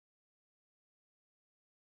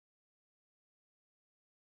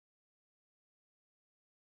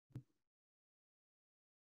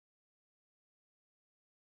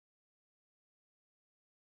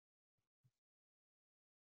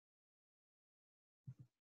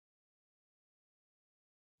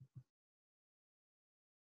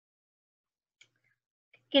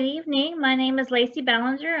Good evening. My name is Lacey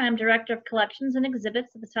Ballinger. I'm Director of Collections and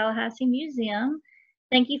Exhibits at the Tallahassee Museum.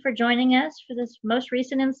 Thank you for joining us for this most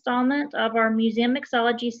recent installment of our Museum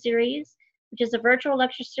Mixology series, which is a virtual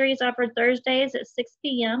lecture series offered Thursdays at 6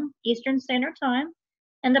 p.m. Eastern Standard Time.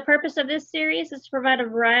 And the purpose of this series is to provide a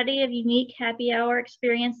variety of unique happy hour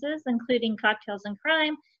experiences, including cocktails and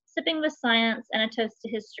crime, sipping with science, and a toast to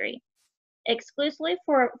history. Exclusively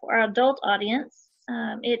for our adult audience,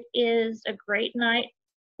 it is a great night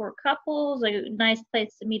for couples, a nice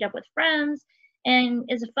place to meet up with friends, and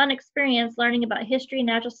is a fun experience learning about history,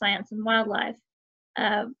 natural science, and wildlife.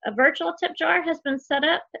 A virtual tip jar has been set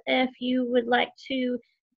up if you would like to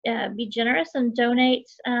be generous and donate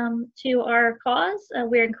to our cause.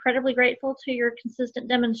 We're incredibly grateful to your consistent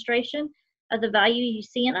demonstration of the value you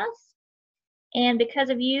see in us. And because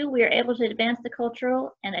of you, we are able to advance the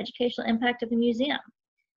cultural and educational impact of the museum.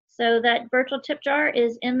 So that virtual tip jar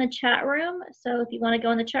is in the chat room. So if you want to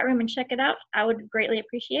go in the chat room and check it out, I would greatly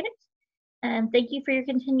appreciate it. And thank you for your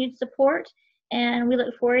continued support. And we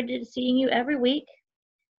look forward to seeing you every week.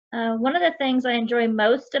 One of the things I enjoy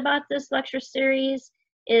most about this lecture series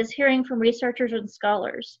is hearing from researchers and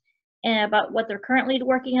scholars and about what they're currently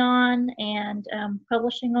working on and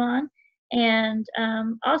publishing on, and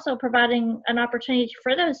also providing an opportunity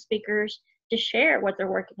for those speakers to share what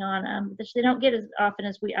they're working on, which they don't get as often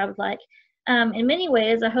as I would like. In many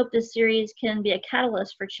ways, I hope this series can be a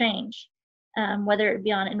catalyst for change, whether it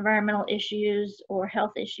be on environmental issues or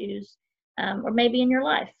health issues, or maybe in your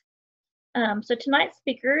life. So tonight's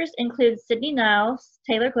speakers include Sydney Niles,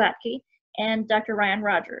 Taylor Glatke, and Dr. Ryan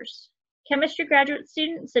Rogers. Chemistry graduate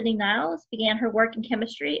student Sydney Niles began her work in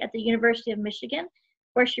chemistry at the University of Michigan,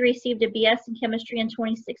 where she received a BS in chemistry in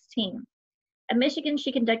 2016. At Michigan,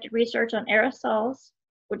 she conducted research on aerosols,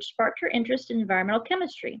 which sparked her interest in environmental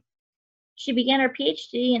chemistry. She began her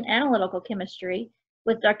PhD in analytical chemistry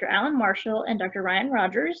with Dr. Alan Marshall and Dr. Ryan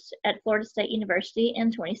Rogers at Florida State University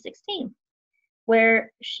in 2016,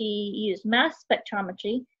 where she used mass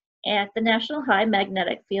spectrometry at the National High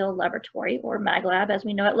Magnetic Field Laboratory, or MagLab as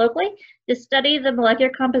we know it locally, to study the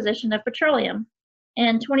molecular composition of petroleum.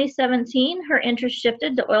 In 2017, her interest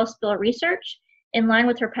shifted to oil spill research, in line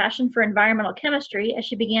with her passion for environmental chemistry, as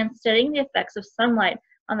she began studying the effects of sunlight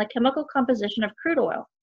on the chemical composition of crude oil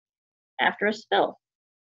after a spill.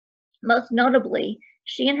 Most notably,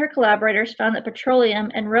 she and her collaborators found that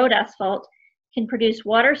petroleum and road asphalt can produce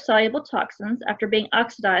water-soluble toxins after being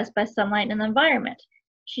oxidized by sunlight in the environment.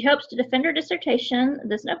 She hopes to defend her dissertation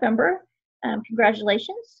this November,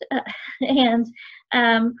 congratulations, and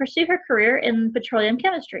pursue her career in petroleum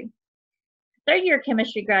chemistry. Third-year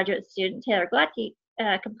chemistry graduate student Taylor Glatke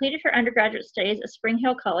completed her undergraduate studies at Spring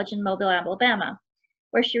Hill College in Mobile, Alabama,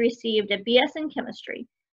 where she received a BS in chemistry.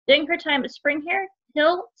 During her time at Spring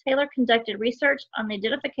Hill, Taylor conducted research on the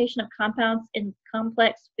identification of compounds in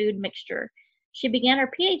complex food mixture. She began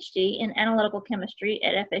her PhD in analytical chemistry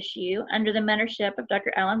at FSU under the mentorship of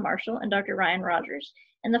Dr. Alan Marshall and Dr. Ryan Rogers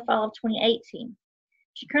in the fall of 2018.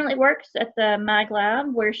 She currently works at the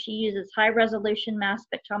MagLab, where she uses high-resolution mass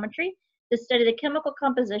spectrometry to study the chemical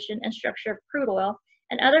composition and structure of crude oil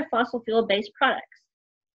and other fossil fuel-based products.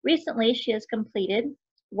 Recently, she has completed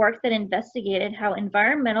work that investigated how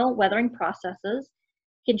environmental weathering processes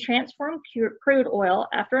can transform crude oil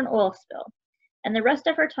after an oil spill. And the rest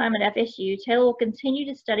of her time at FSU, Taylor will continue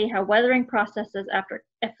to study how weathering processes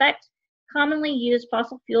affect commonly used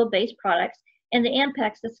fossil fuel-based products and the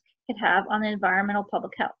impacts this could have on the environmental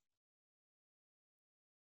public health.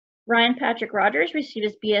 Ryan Patrick Rogers received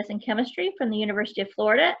his BS in chemistry from the University of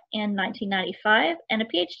Florida in 1995 and a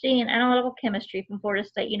PhD in analytical chemistry from Florida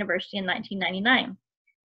State University in 1999.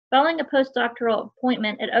 Following a postdoctoral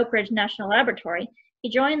appointment at Oak Ridge National Laboratory, he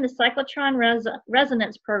joined the cyclotron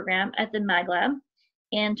resonance program at the MagLab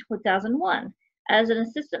in 2001 as an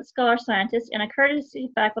assistant scholar scientist and a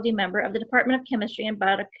courtesy faculty member of the Department of Chemistry and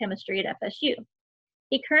Biochemistry at FSU.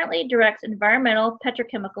 He currently directs environmental,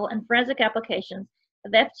 petrochemical, and forensic applications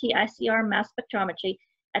of FTICR mass spectrometry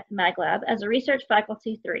at the MagLab as a research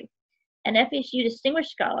faculty 3, an FSU distinguished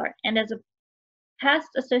scholar, and as a past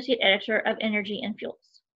associate editor of Energy and Fuels.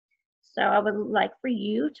 So I would like for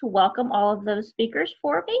you to welcome all of those speakers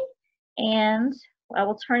for me, and I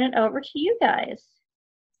will turn it over to you guys.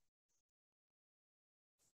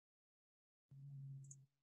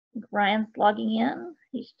 Ryan's logging in.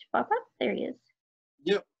 He should pop up. There he is.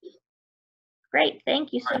 Yep. Great.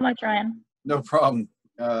 Thank you so much, Ryan. No problem.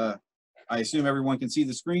 I assume everyone can see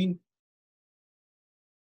the screen?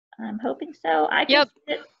 I'm hoping so. I can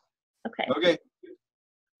see it. Okay. Okay.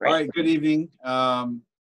 Great. All right. Good evening.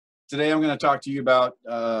 Today I'm going to talk to you about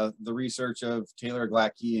the research of Taylor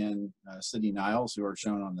Glatke and Sydney Niles, who are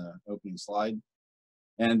shown on the opening slide.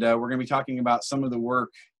 And we're going to be talking about some of the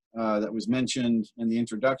work that was mentioned in the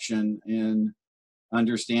introduction in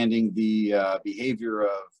understanding the behavior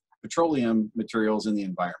of petroleum materials in the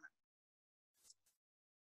environment.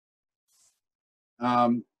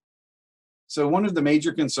 So one of the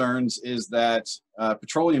major concerns is that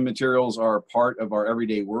petroleum materials are part of our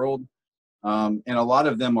everyday world, and a lot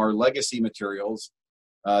of them are legacy materials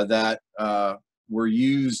that were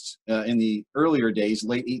used in the earlier days,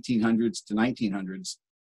 late 1800s to 1900s,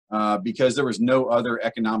 because there was no other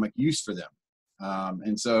economic use for them.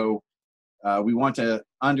 And so we want to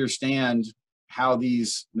understand how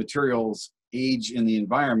these materials age in the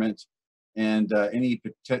environment and any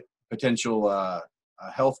potential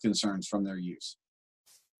health concerns from their use.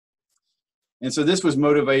 And so this was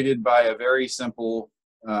motivated by a very simple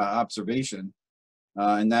observation,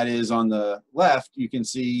 and that is on the left, you can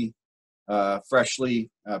see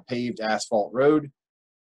freshly paved asphalt road,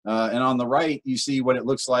 and on the right, you see what it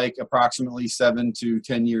looks like approximately 7 to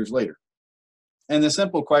 10 years later. And the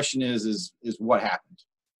simple question is what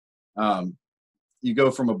happened? You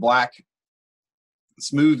go from a black,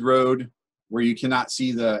 smooth road where you cannot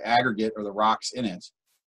see the aggregate or the rocks in it.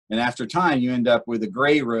 And after time, you end up with a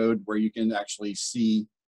gray road where you can actually see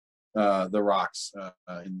the rocks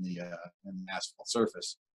in the asphalt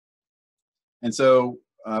surface. And so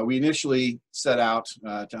we initially set out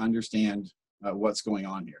to understand what's going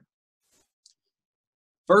on here.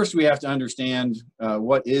 First, we have to understand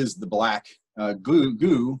what is the black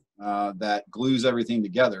goo that glues everything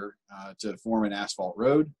together to form an asphalt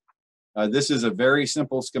road. This is a very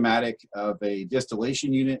simple schematic of a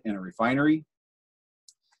distillation unit in a refinery.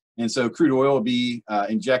 And so crude oil will be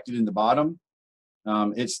injected in the bottom.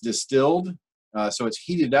 It's distilled, so it's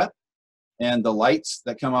heated up, and the lights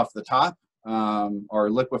that come off the top are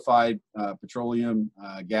liquefied petroleum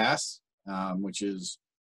gas, which is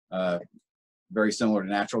very similar to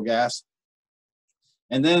natural gas.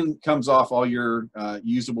 And then comes off all your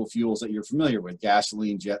usable fuels that you're familiar with: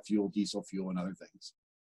 gasoline, jet fuel, diesel fuel, and other things.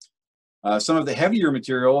 Some of the heavier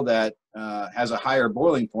material that has a higher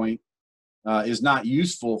boiling point is not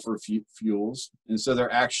useful for fuels, and so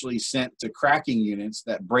they're actually sent to cracking units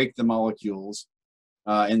that break the molecules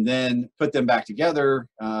and then put them back together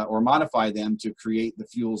or modify them to create the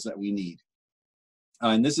fuels that we need.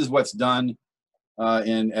 And this is what's done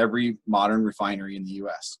in every modern refinery in the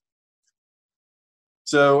US.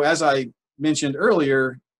 So as I mentioned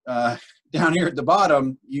earlier, down here at the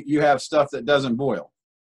bottom, you have stuff that doesn't boil.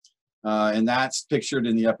 And that's pictured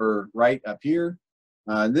in the upper right up here.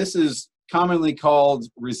 This is commonly called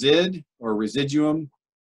resid or residuum.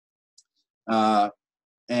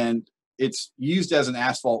 And it's used as an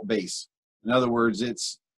asphalt base. In other words,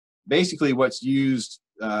 it's basically what's used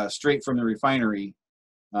straight from the refinery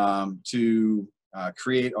to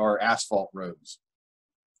create our asphalt roads.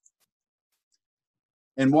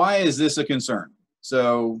 And why is this a concern?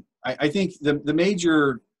 So I think the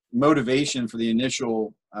major motivation for the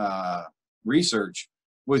initial research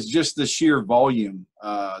was just the sheer volume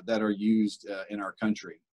that are used in our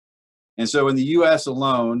country. And so in the US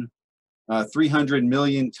alone, 300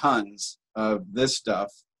 million tons of this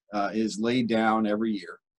stuff is laid down every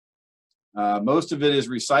year. Most of it is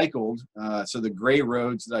recycled. So the gray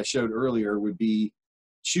roads that I showed earlier would be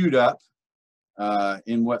chewed up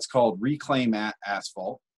in what's called reclaim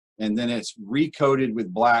asphalt. And then it's recoated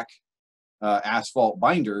with black asphalt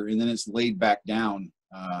binder, and then it's laid back down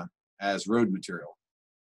as road material.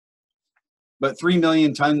 But 3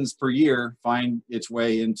 million tons per year find its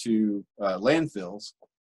way into landfills.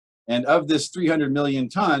 And of this 300 million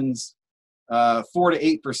tons, 4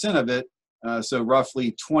 to 8% of it, so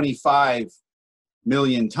roughly 25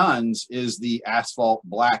 million tons, is the asphalt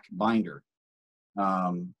black binder.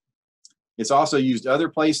 It's also used other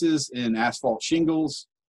places in asphalt shingles,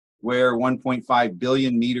 where 1.5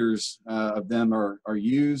 billion meters of them are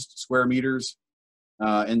used, square meters.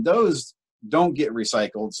 And those don't get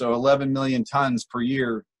recycled. So 11 million tons per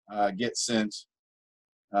year get sent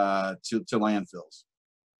to landfills.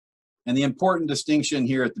 And the important distinction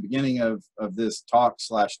here at the beginning of this talk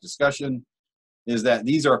 / discussion is that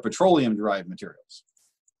these are petroleum derived materials.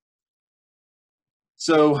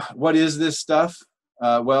 So what is this stuff?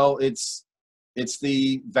 Well, it's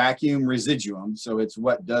the vacuum residuum. So it's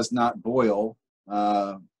what does not boil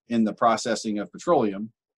in the processing of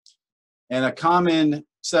petroleum. And a common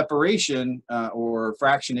separation or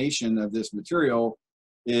fractionation of this material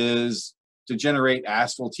is to generate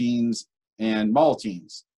asphaltenes and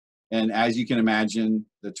maltines. And as you can imagine,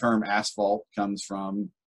 the term asphalt comes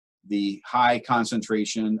from the high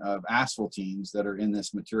concentration of asphaltenes that are in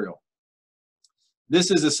this material.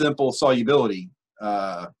 This is a simple solubility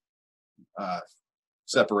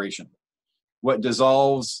separation. What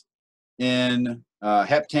dissolves in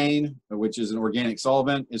heptane, which is an organic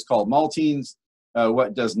solvent, is called maltenes.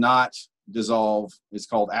 What does not dissolve is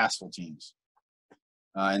called asphaltenes.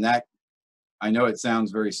 And that, I know it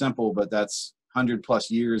sounds very simple, but that's 100+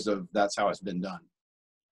 years of that's how it's been done.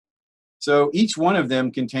 So each one of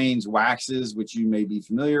them contains waxes, which you may be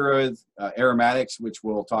familiar with, aromatics, which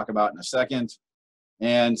we'll talk about in a second,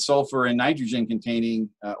 and sulfur and nitrogen containing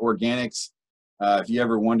organics. If you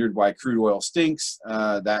ever wondered why crude oil stinks,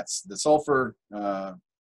 that's the sulfur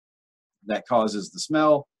that causes the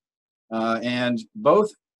smell. And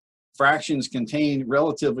both fractions contain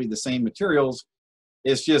relatively the same materials.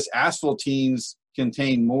 It's just asphaltenes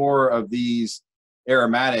contain more of these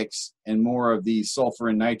aromatics and more of these sulfur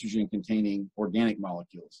and nitrogen containing organic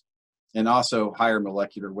molecules, and also higher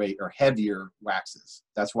molecular weight or heavier waxes.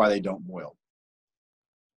 That's why they don't boil.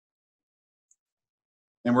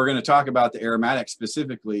 And we're going to talk about the aromatics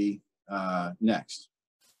specifically next.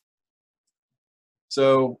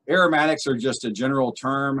 So aromatics are just a general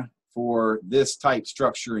term for this type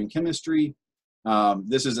structure in chemistry.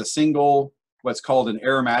 This is a single, what's called an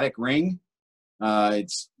aromatic ring.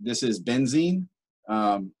 This is benzene.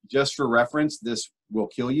 Just for reference, this will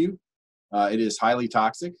kill you. It is highly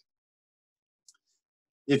toxic.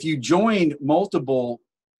 If you join multiple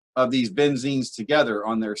of these benzenes together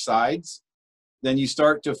on their sides, then you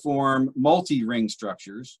start to form multi-ring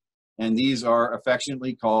structures, and these are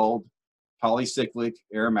affectionately called polycyclic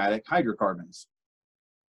aromatic hydrocarbons,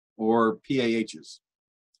 or PAHs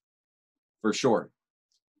for short.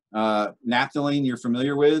 Naphthalene you're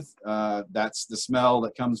familiar with, that's the smell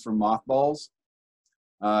that comes from mothballs.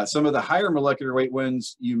 Some of the higher molecular weight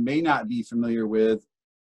ones you may not be familiar with,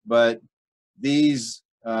 but these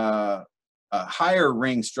higher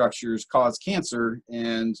ring structures cause cancer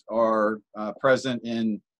and are present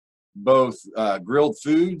in both grilled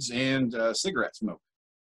foods and cigarette smoke.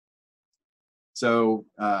 So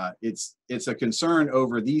it's a concern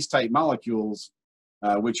over these type molecules,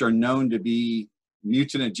 which are known to be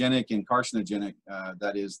mutagenic and carcinogenic.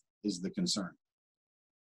 That is the concern.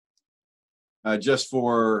 Just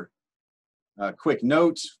for a quick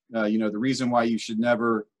note, you know, the reason why you should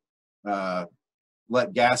never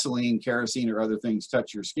let gasoline, kerosene, or other things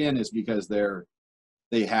touch your skin is because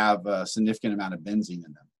they have a significant amount of benzene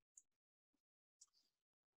in them.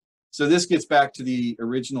 So this gets back to the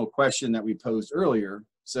original question that we posed earlier.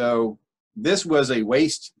 So this was a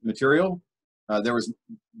waste material. There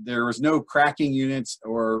was no cracking units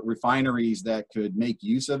or refineries that could make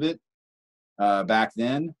use of it back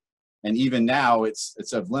then, and even now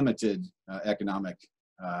it's of limited economic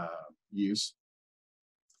use.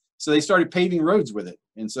 So they started paving roads with it.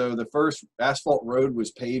 And so the first asphalt road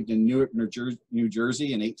was paved in Newark, New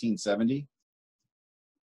Jersey in 1870.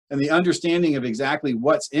 And the understanding of exactly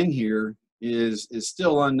what's in here is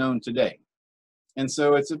still unknown today. And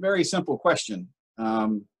so it's a very simple question.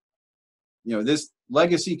 You know, this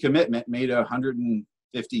legacy commitment made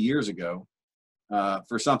 150 years ago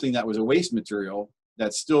for something that was a waste material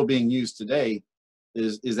that's still being used today,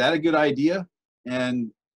 is that a good idea?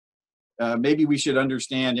 And maybe we should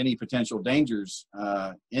understand any potential dangers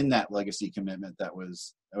in that legacy commitment that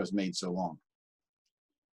was made so long.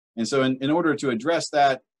 And so in order to address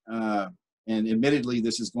that, and admittedly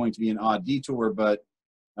this is going to be an odd detour, but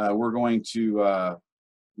we're going to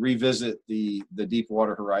revisit the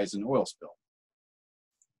Deepwater Horizon oil spill.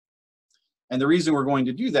 And the reason we're going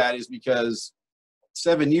to do that is because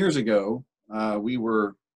 7 years ago, we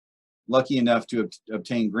were lucky enough to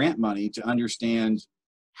obtain grant money to understand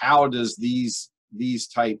how does these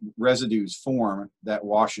type residues form that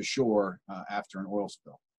wash ashore after an oil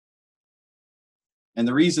spill. And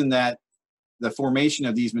the reason that the formation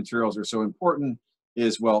of these materials are so important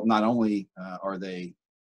is, well, not only are they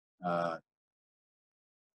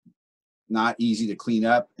not easy to clean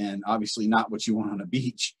up and obviously not what you want on a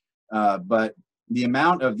beach, but the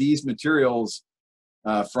amount of these materials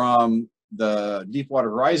from the Deepwater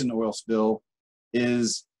Horizon oil spill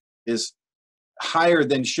is higher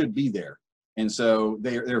than should be there. And so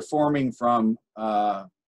they're forming from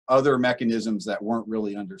other mechanisms that weren't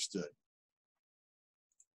really understood.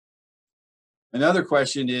 Another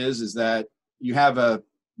question is that you have a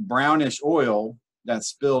brownish oil that's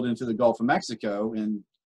spilled into the Gulf of Mexico, and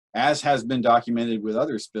as has been documented with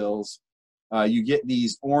other spills, you get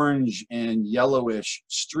these orange and yellowish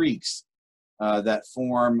streaks that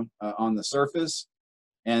form on the surface,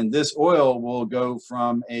 and this oil will go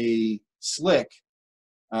from a slick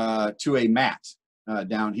to a matte.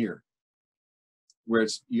 down here, where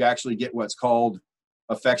you actually get what's called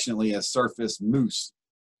affectionately a surface mousse.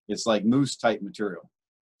 It's like mousse type material.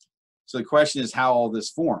 So the question is how all this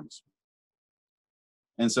forms.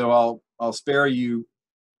 And so I'll spare you,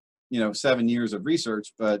 7 years of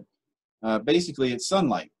research, but basically it's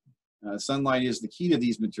sunlight. Sunlight is the key to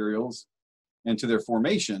these materials and to their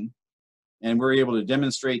formation. And we're able to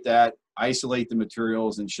demonstrate that, isolate the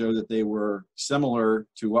materials, and show that they were similar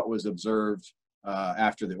to what was observed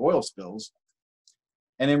after the oil spills.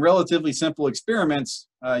 And in relatively simple experiments,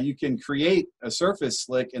 you can create a surface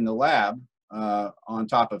slick in the lab on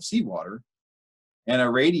top of seawater and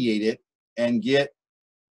irradiate it and get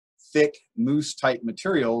thick mousse type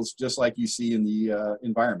materials just like you see in the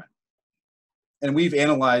environment. And we've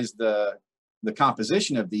analyzed the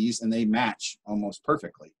composition of these, and they match almost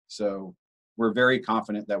perfectly. So we're very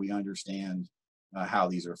confident that we understand how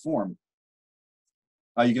these are formed.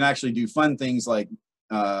 You can actually do fun things like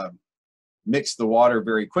mix the water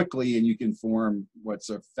very quickly, and you can form what's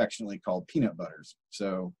affectionately called peanut butters.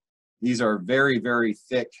 So these are very, very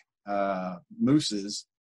thick mousses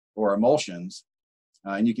or emulsions.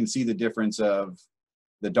 And you can see the difference of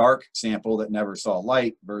the dark sample that never saw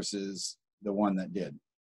light versus the one that did.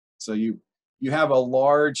 So you have a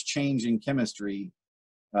large change in chemistry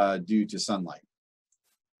due to sunlight.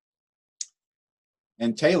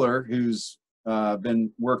 And Taylor, who's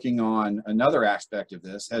been working on another aspect of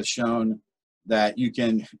this, has shown that you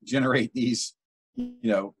can generate these,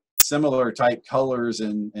 similar type colors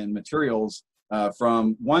and materials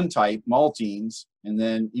from one type, maltines, and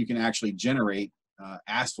then you can actually generate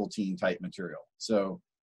asphaltene type material. So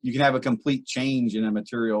you can have a complete change in a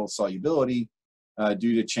material solubility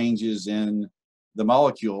due to changes in the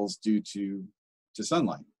molecules due to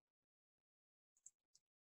sunlight.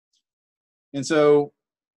 And so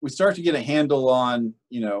we start to get a handle on,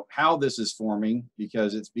 how this is forming,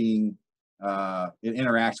 because it's being, it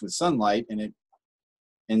interacts with sunlight,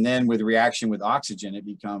 and then with reaction with oxygen, it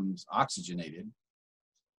becomes oxygenated.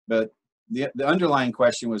 But the underlying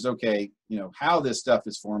question was, okay, how this stuff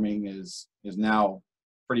is forming is now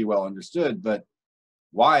pretty well understood, but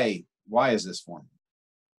why is this forming?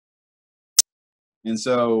 And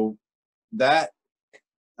so that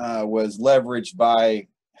was leveraged by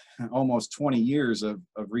almost 20 years of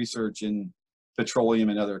research in petroleum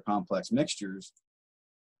and other complex mixtures.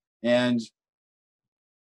 And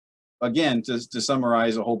again, to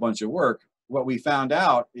summarize a whole bunch of work, what we found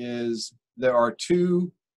out is there are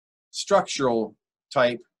two structural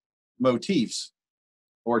type motifs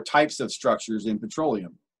or types of structures in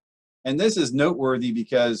petroleum. And this is noteworthy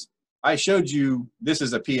because I showed you, this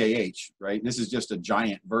is a PAH, right? This is just a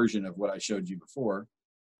giant version of what I showed you before.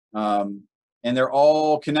 And they're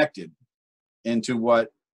all connected into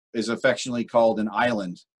what is affectionately called an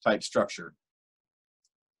island type structure.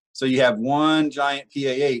 So you have one giant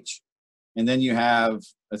PAH, and then you have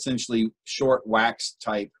essentially short wax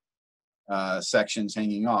type sections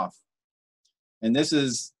hanging off. And this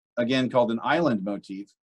is, again, called an island motif.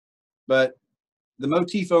 But the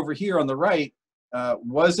motif over here on the right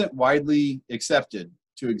wasn't widely accepted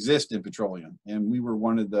to exist in petroleum. And we were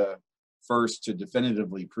one of the first to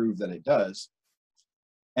definitively prove that it does.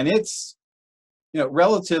 And it's,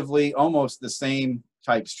 relatively almost the same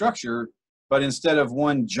type structure, but instead of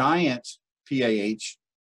one giant PAH,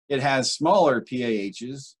 it has smaller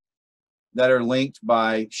PAHs that are linked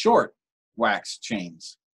by short wax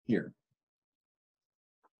chains here.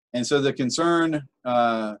 And so the concern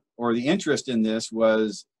or the interest in this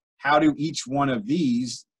was, how do each one of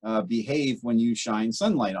these behave when you shine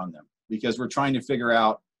sunlight on them? Because we're trying to figure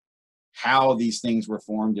out how these things were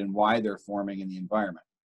formed and why they're forming in the environment.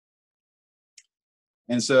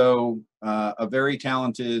 And so a very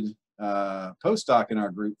talented postdoc in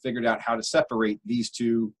our group figured out how to separate these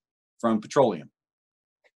two from petroleum.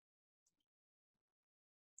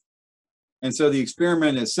 And so the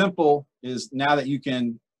experiment is simple, is now that you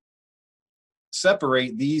can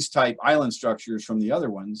separate these type island structures from the other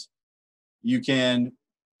ones, you can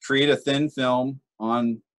create a thin film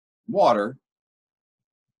on water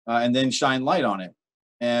and then shine light on it.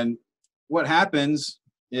 And what happens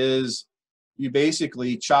is you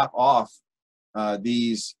basically chop off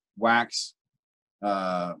these wax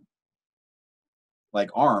like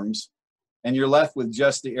arms, and you're left with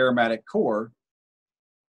just the aromatic core,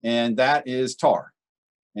 and that is tar.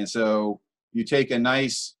 And so you take a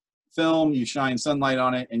nice film, you shine sunlight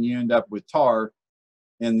on it, and you end up with tar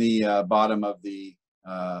in the bottom of the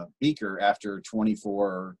beaker after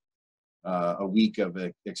 24 a week of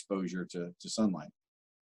exposure to sunlight.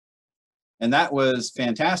 And that was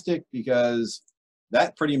fantastic because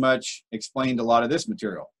that pretty much explained a lot of this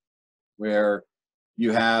material, where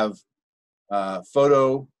You have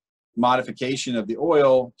photo modification of the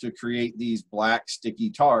oil to create these black sticky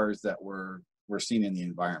tars that were seen in the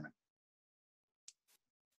environment.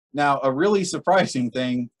 Now, a really surprising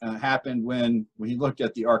thing happened when we looked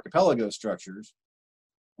at the archipelago structures.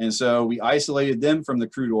 And so we isolated them from the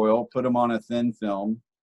crude oil, put them on a thin film,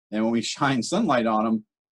 and when we shine sunlight on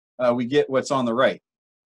them, we get what's on the right.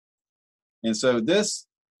 And so this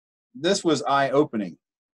was eye-opening.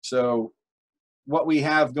 So what we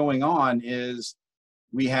have going on is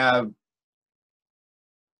we have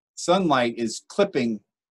sunlight is clipping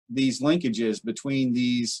these linkages between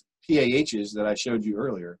these PAHs that I showed you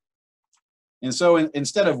earlier. And so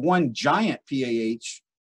instead of one giant PAH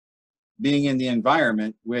being in the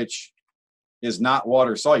environment, which is not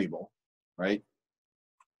water soluble, right?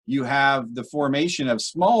 You have the formation of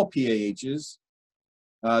small PAHs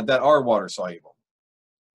that are water soluble.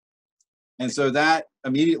 And so that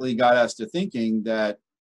immediately got us to thinking that,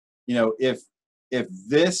 you know, if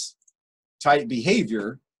this type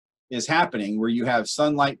behavior is happening where you have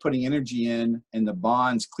sunlight putting energy in and the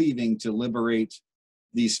bonds cleaving to liberate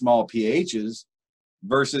these small PAHs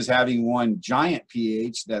versus having one giant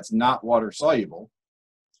PAH that's not water soluble,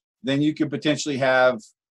 then you could potentially have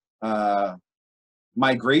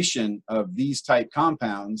migration of these type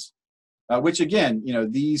compounds, which again, you know,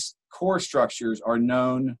 these core structures are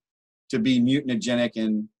known to be mutagenic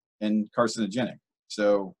and carcinogenic.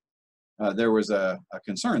 So there was a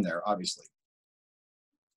concern there, obviously.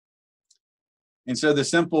 And so the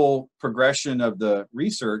simple progression of the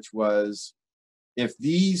research was, if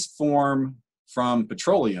these form from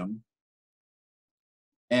petroleum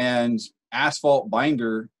and asphalt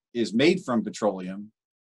binder is made from petroleum,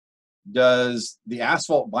 does the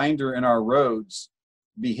asphalt binder in our roads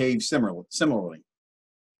behave similarly?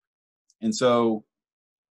 And so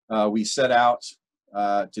we set out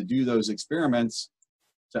to do those experiments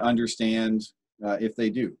to understand if they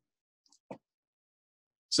do.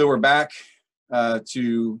 So we're back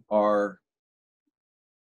to our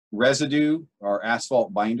residue, our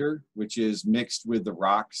asphalt binder, which is mixed with the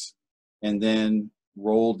rocks and then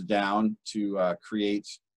rolled down to create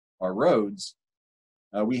our roads.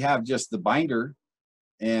 We have just the binder,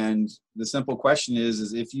 and the simple question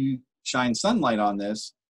is if you shine sunlight on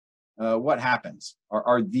this, what happens?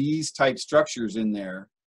 Are these type structures in there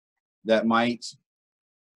that might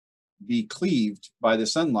be cleaved by the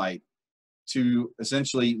sunlight to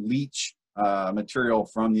essentially leach material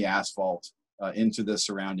from the asphalt into the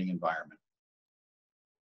surrounding environment?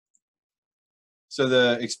 So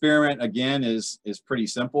the experiment, again, is pretty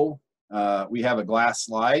simple. We have a glass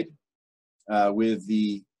slide with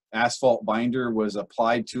the asphalt binder was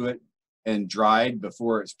applied to it and dried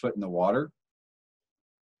before it's put in the water.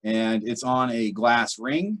 And it's on a glass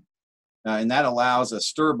ring, and that allows a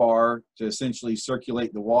stir bar to essentially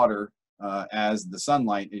circulate the water as the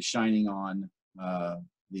sunlight is shining on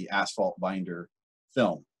the asphalt binder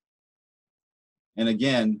film. And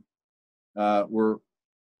again, we're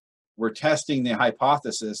testing the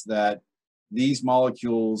hypothesis that these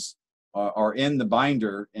molecules are in the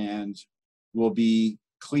binder and will be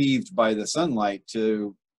cleaved by the sunlight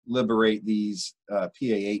to liberate these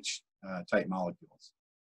PAH type molecules.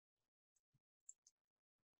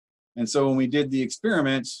 And so when we did the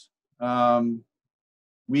experiment,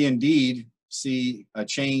 we indeed see a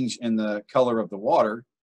change in the color of the water.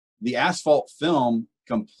 The asphalt film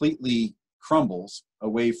completely crumbles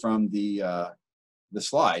away from the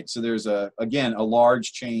slide. So there's again a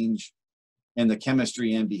large change in the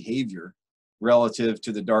chemistry and behavior relative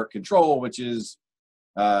to the dark control, which is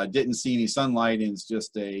didn't see any sunlight and it's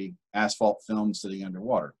just a asphalt film sitting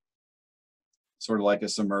underwater, sort of like a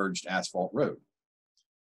submerged asphalt road.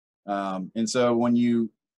 And so when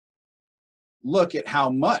you look at how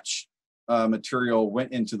much material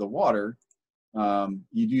went into the water,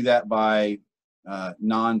 you do that by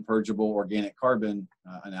non-purgeable organic carbon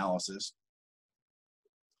analysis.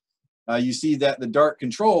 You see that the dark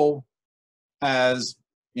control has,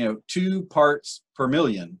 2 parts per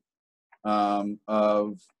million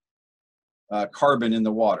of carbon in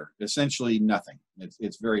the water, essentially nothing.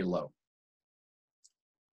 It's very low.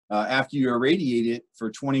 After you irradiate it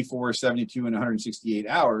for 24, 72, and 168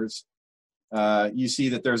 hours, you see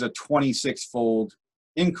that there's a 26-fold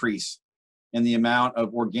increase in the amount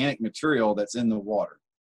of organic material that's in the water.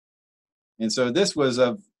 And so this was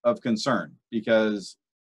of concern, because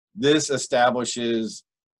this establishes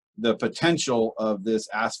the potential of this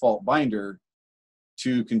asphalt binder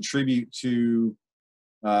to contribute to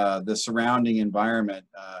the surrounding environment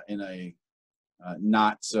in a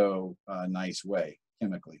not so nice way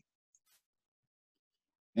chemically.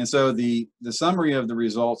 And so the summary of the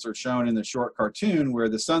results are shown in the short cartoon, where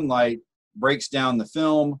the sunlight breaks down the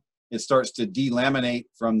film, it starts to delaminate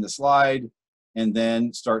from the slide, and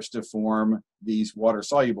then starts to form these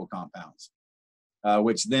water-soluble compounds,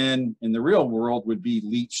 which then in the real world would be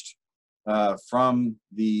leached from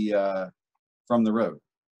the road.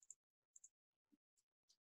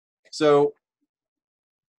 So,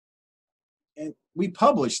 and we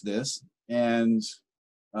published this and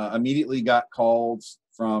immediately got calls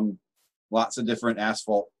from lots of different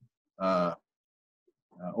asphalt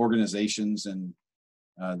organizations, and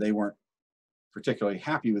they weren't particularly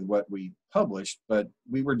happy with what we published, but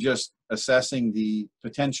we were just assessing the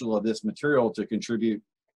potential of this material to contribute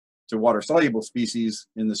to water-soluble species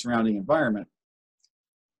in the surrounding environment.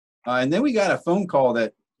 And then we got a phone call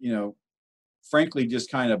that, frankly,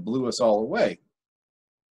 just kind of blew us all away.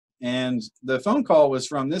 And the phone call was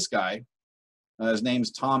from this guy. His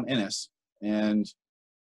name's Tom Ennis, and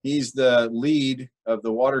he's the lead of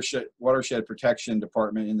the watershed protection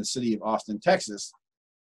department in the city of Austin, Texas.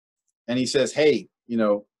 And he says, hey,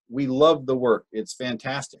 we love the work. It's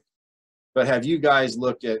fantastic. But have you guys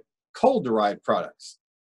looked at coal-derived products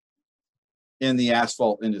in the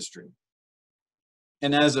asphalt industry?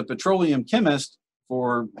 And as a petroleum chemist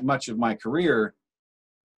for much of my career,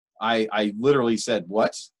 I literally said,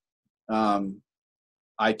 what?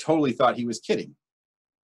 I totally thought he was kidding.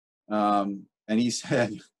 And he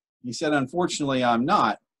said, unfortunately, I'm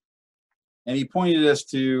not. And he pointed us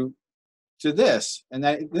to this, and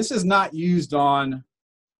that this is not used on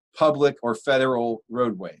public or federal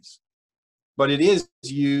roadways, but it is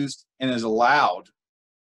used and is allowed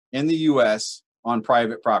in the US on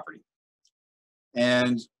private property.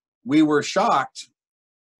 And we were shocked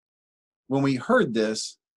when we heard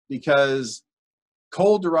this, because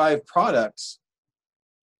coal-derived products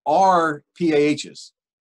are PAHs,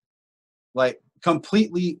 like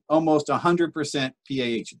completely, almost 100%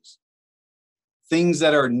 PAHs. Things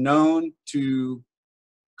that are known to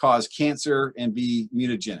cause cancer and be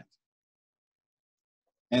mutagenic.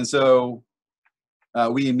 And so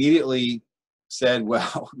we immediately said,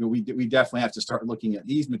 well, we definitely have to start looking at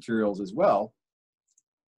these materials as well.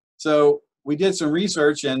 So we did some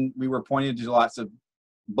research, and we were pointed to lots of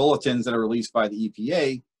bulletins that are released by the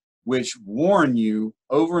EPA, which warn you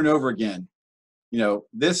over and over again,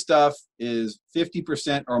 this stuff is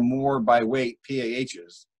 50% or more by weight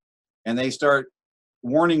PAHs. And they start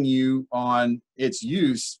warning you on its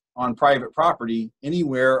use on private property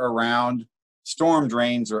anywhere around storm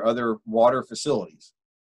drains or other water facilities.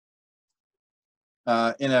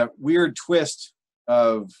 In a weird twist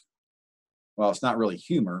of, well, it's not really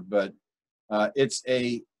humor, but it's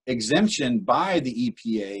a exemption by the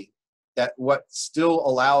EPA that what still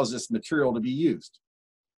allows this material to be used.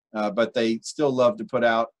 But they still love to put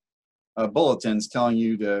out bulletins telling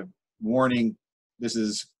you to warning, this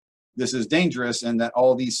is dangerous, and that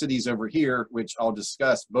all these cities over here, which I'll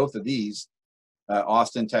discuss, both of these,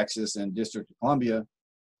 Austin, Texas, and District of Columbia,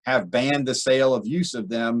 have banned the sale of use of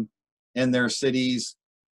them in their cities,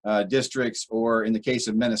 districts, or in the case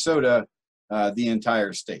of Minnesota, the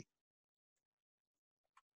entire state.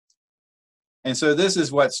 And so this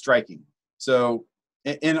is what's striking. So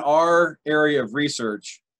in our area of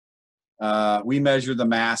research, we measure the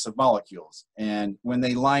mass of molecules. And when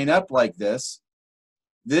they line up like this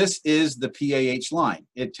is the PAH line.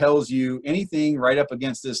 It tells you anything right up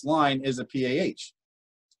against this line is a PAH.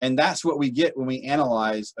 And that's what we get when we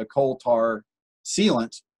analyze a coal tar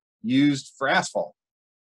sealant used for asphalt.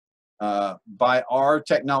 By our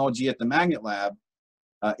technology at the MagLab,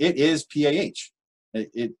 it is PAH.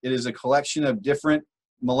 It is a collection of different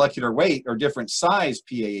molecular weight or different size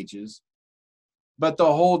PAHs, but the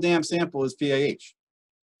whole damn sample is PAH.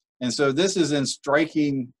 And so this is in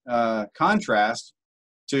striking contrast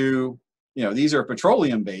to, these are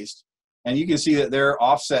petroleum based, and you can see that they're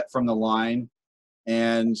offset from the line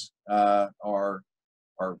and are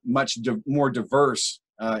much more diverse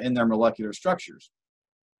in their molecular structures.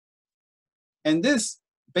 And this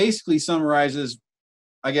basically summarizes,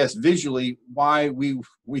 I guess, visually why we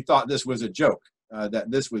thought this was a joke,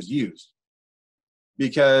 that this was used.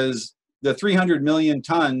 Because the 300 million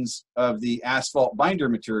tons of the asphalt binder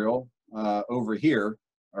material over here,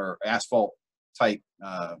 or asphalt type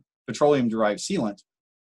petroleum-derived sealant,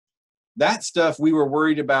 that stuff we were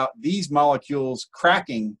worried about these molecules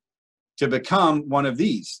cracking to become one of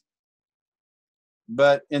these.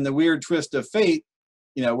 But in the weird twist of fate,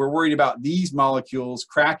 we're worried about these molecules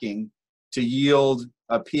cracking to yield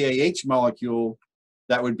a PAH molecule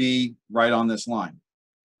that would be right on this line.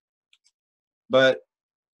 But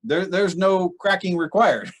there's no cracking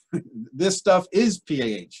required. This stuff is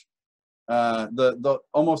PAH.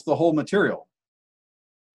 almost the whole material.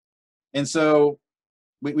 And so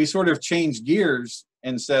we sort of changed gears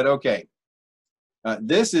and said, okay,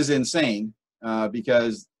 this is insane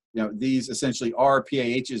because these essentially are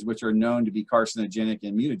PAHs, which are known to be carcinogenic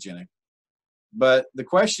and mutagenic. But the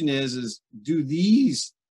question is do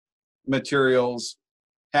these materials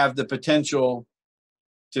have the potential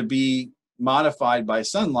to be modified by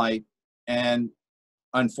sunlight and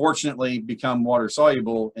unfortunately become water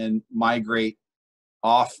soluble and migrate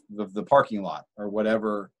off of the parking lot or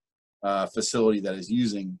whatever facility that is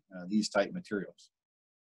using these type materials?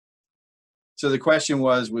 So the question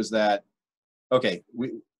was that, okay,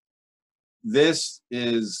 this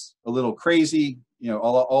is a little crazy.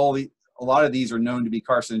 A lot of these are known to be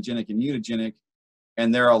carcinogenic and mutagenic,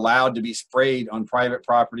 and they're allowed to be sprayed on private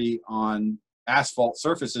property on asphalt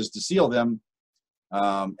surfaces to seal them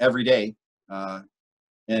every day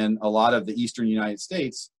in a lot of the eastern United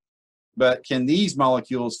States. But can these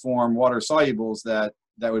molecules form water solubles that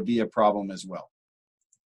would be a problem as well?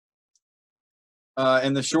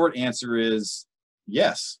 And the short answer is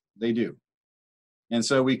yes, they do. And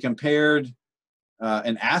so we compared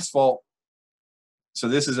an asphalt. So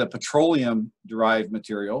this is a petroleum-derived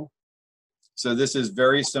material. So this is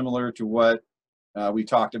very similar to what we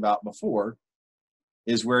talked about before,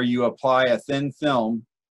 is where you apply a thin film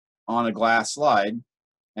on a glass slide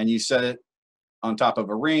and you set it on top of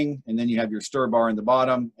a ring, and then you have your stir bar in the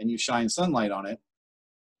bottom and you shine sunlight on it.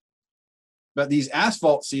 But these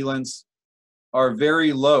asphalt sealants are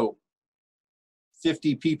very low,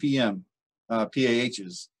 50 ppm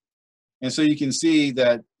PAHs. And so you can see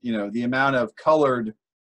that, the amount of colored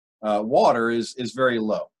water is very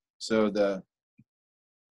low. So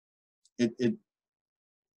it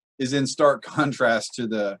is in stark contrast to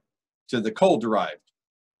the coal-derived.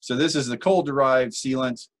 So this is the coal-derived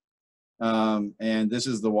sealant, and this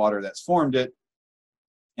is the water that's formed it.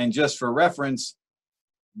 And just for reference,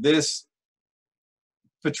 this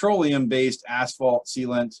petroleum-based asphalt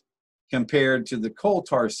sealant compared to the coal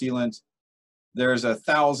tar sealant, there's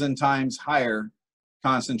 1,000 times higher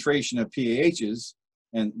concentration of PAHs,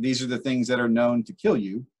 and these are the things that are known to kill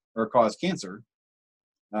you or cause cancer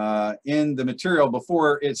in the material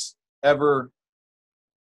before it's ever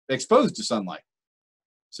exposed to sunlight.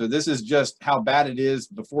 So this is just how bad it is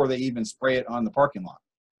before they even spray it on the parking lot.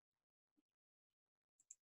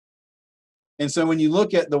 And so when you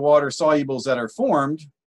look at the water solubles that are formed,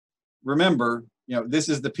 remember, this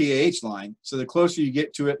is the PAH line. So the closer you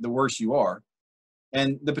get to it, the worse you are.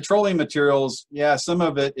 And the petroleum materials, yeah, some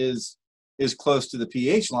of it is close to the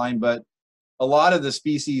pH line, but a lot of the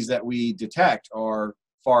species that we detect are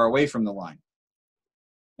far away from the line.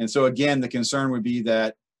 And so again, the concern would be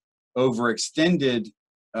that over extended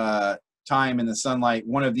time in the sunlight,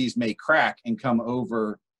 one of these may crack and come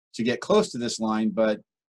over to get close to this line, but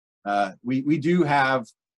we do have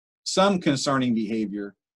some concerning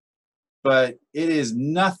behavior, but it is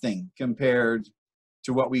nothing compared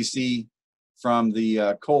to what we see from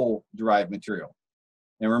the coal-derived material.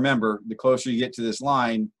 And remember, the closer you get to this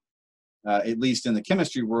line, at least in the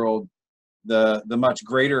chemistry world, the much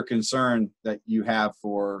greater concern that you have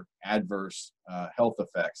for adverse health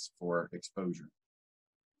effects for exposure.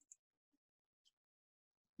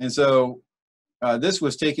 And so this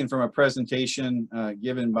was taken from a presentation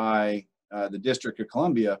given by the District of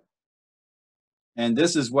Columbia. And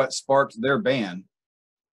this is what sparked their ban,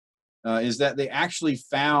 is that they actually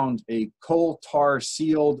found a coal tar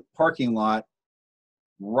sealed parking lot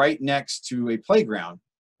right next to a playground,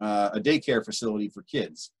 a daycare facility for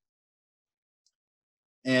kids.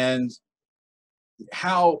 And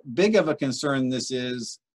how big of a concern this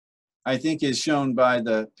is, I think, is shown by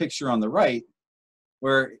the picture on the right,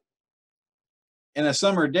 where in a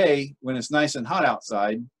summer day, when it's nice and hot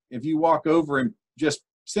outside, if you walk over and just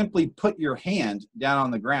simply put your hand down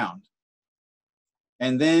on the ground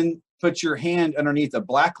and then put your hand underneath a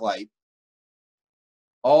black light,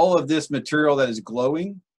 all of this material that is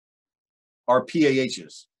glowing are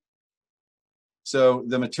PAHs. So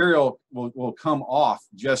the material will come off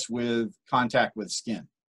just with contact with skin.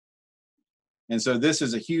 And so this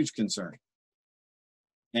is a huge concern.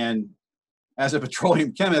 And as a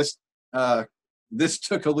petroleum chemist, this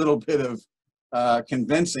took a little bit of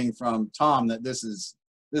convincing from Tom that this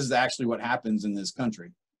is actually what happens in this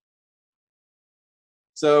country.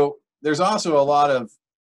 So there's also a lot of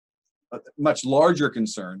much larger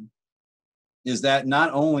concern, is that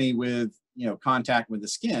not only with contact with the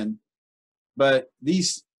skin, but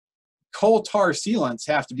these coal tar sealants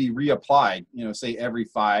have to be reapplied, say every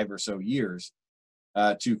 5 or so years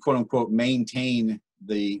to quote unquote maintain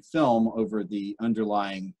the film over the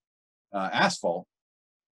underlying asphalt.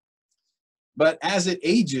 But as it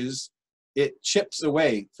ages, it chips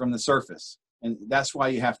away from the surface, and that's why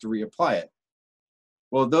you have to reapply it.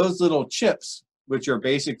 Well, those little chips, which are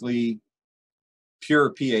basically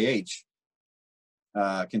pure PAH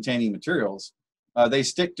containing materials, they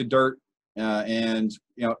stick to dirt, and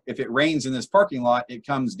if it rains in this parking lot, it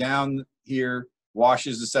comes down here,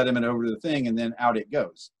 washes the sediment over to the thing, and then out it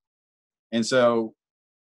goes. And so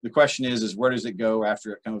the question is where does it go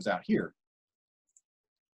after it comes out here?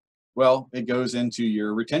 Well, it goes into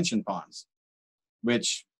your retention ponds,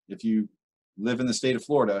 which if you live in the state of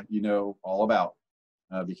Florida, you know all about,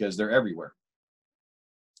 because they're everywhere.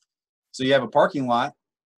 So you have a parking lot,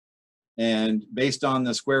 and based on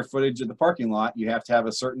the square footage of the parking lot, you have to have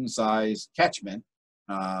a certain size catchment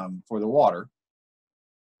for the water.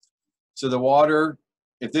 So the water,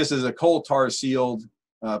 if this is a coal tar sealed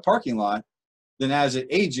parking lot, then as it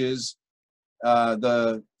ages,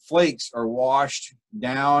 the flakes are washed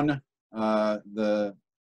down the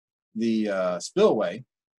spillway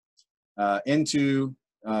into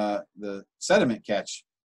the sediment catch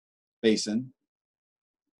basin,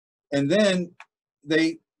 and then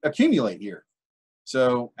they accumulate here.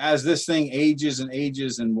 So as this thing ages and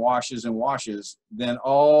ages and washes, then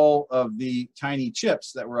all of the tiny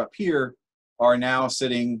chips that were up here are now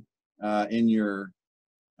sitting in your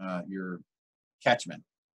catchment.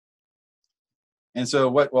 And so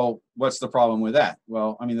what's the problem with that?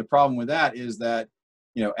 Well, I mean, the problem with that is that,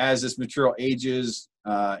 as this material ages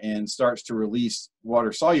and starts to release water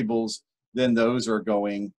solubles, then those are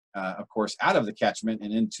going, of course, out of the catchment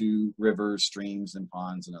and into rivers, streams, and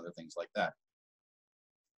ponds and other things like that.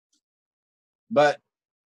 But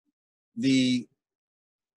the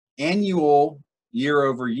annual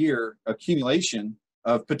year-over-year accumulation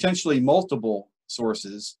of potentially multiple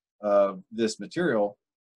sources of this material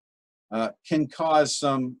can cause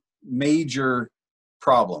some major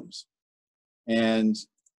problems. And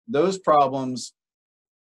those problems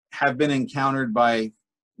have been encountered by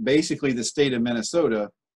basically the state of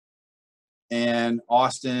Minnesota and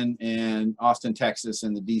Austin, Texas,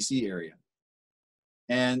 and the DC area.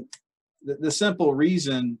 And the simple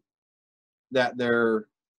reason that they're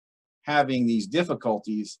having these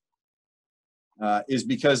difficulties is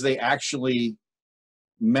because they actually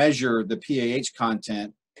measure the PAH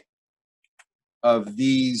content of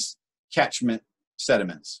these catchment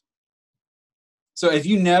sediments. So if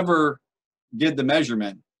you never did the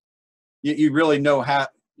measurement, you really know how,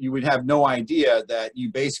 you would have no idea that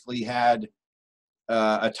you basically had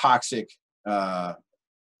a toxic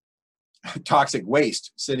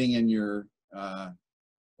waste sitting in your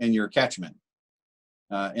catchment.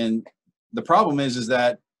 And the problem is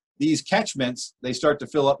that these catchments, they start to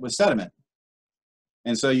fill up with sediment.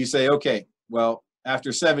 And so you say, okay, well,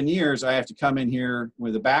 after 7 years, I have to come in here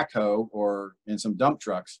with a backhoe or in some dump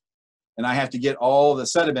trucks, and I have to get all the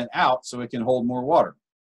sediment out so it can hold more water.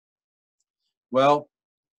 Well,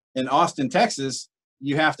 in Austin, Texas,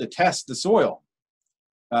 you have to test the soil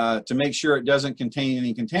to make sure it doesn't contain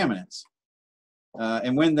any contaminants.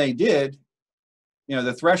 And when they did,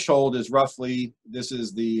 the threshold is roughly, this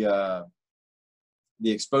is the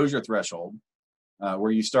exposure threshold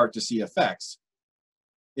where you start to see effects,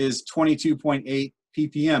 is 22.8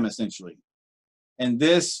 ppm essentially. And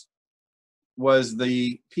this was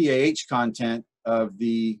the PAH content of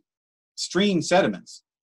the stream sediments.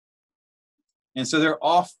 And so they're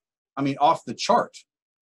off the chart.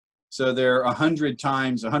 So they're 100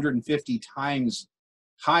 times, 150 times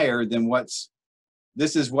higher than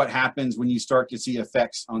this is what happens when you start to see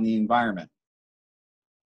effects on the environment,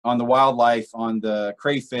 on the wildlife, on the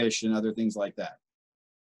crayfish and other things like that.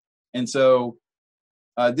 And so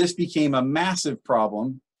this became a massive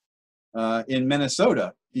problem in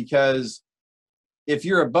Minnesota, because if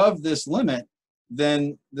you're above this limit,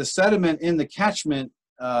 then the sediment in the catchment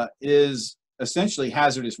is essentially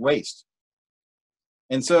hazardous waste.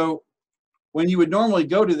 And so when you would normally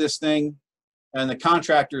go to this thing and the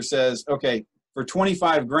contractor says, okay, for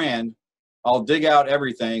 25 grand, I'll dig out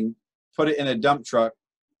everything, put it in a dump truck,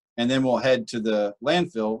 and then we'll head to the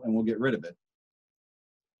landfill and we'll get rid of it,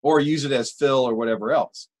 or use it as fill or whatever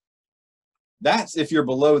else. That's if you're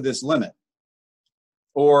below this limit,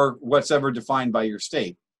 or what's ever defined by your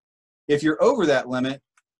state. If you're over that limit,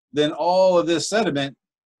 then all of this sediment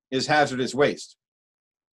is hazardous waste,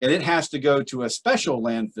 and it has to go to a special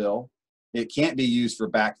landfill. It can't be used for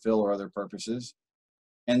backfill or other purposes,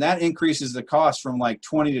 and that increases the cost from like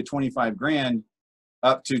 20 to 25 grand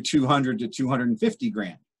up to 200 to 250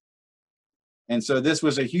 grand. And so this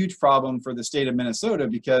was a huge problem for the state of Minnesota,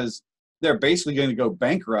 because they're basically going to go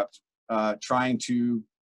bankrupt trying to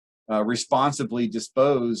responsibly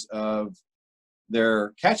dispose of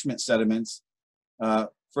their catchment sediments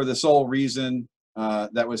for the sole reason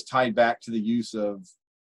that was tied back to the use of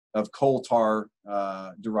coal tar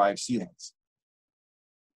derived sealants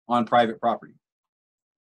on private property.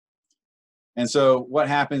 And so what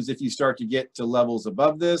happens if you start to get to levels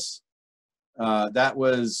above this? That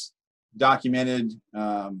was documented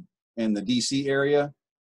in the DC area.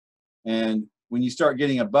 And when you start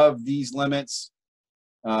getting above these limits,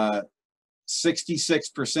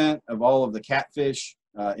 66% of all of the catfish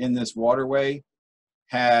in this waterway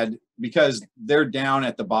had, because they're down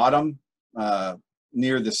at the bottom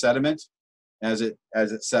near the sediment as it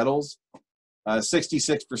settles,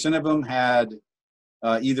 66% of them had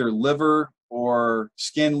either liver or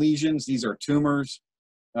skin lesions. These are tumors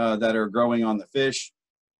that are growing on the fish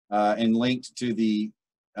and linked to the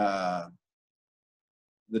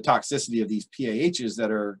toxicity of these PAHs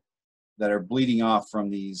that are bleeding off from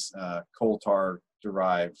these coal tar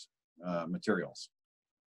derived materials.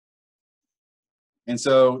 And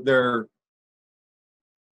so they're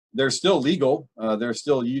still legal. They're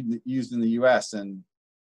still used in the U.S. and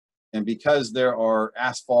because there are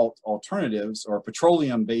asphalt alternatives or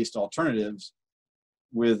petroleum-based alternatives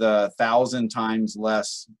with 1,000 times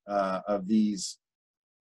less of these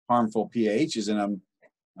harmful PAHs in them,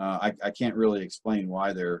 I can't really explain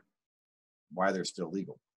why they're still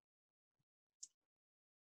legal.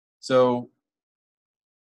 So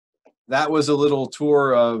that was a little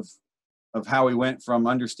tour of how we went from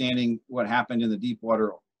understanding what happened in the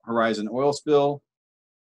Deepwater Horizon oil spill,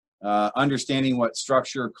 understanding what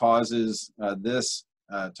structure causes this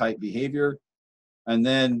type behavior, and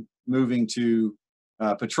then moving to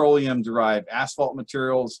petroleum-derived asphalt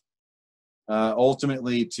materials,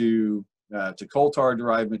 ultimately to coal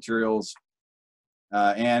tar-derived materials,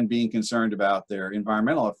 and being concerned about their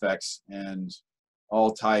environmental effects, and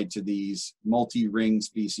all tied to these multi-ring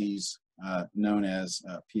species known as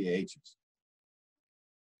PAHs.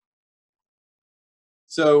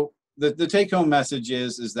 So the take-home message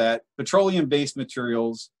is that petroleum-based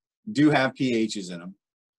materials do have PAHs in them,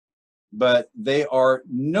 but they are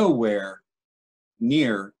nowhere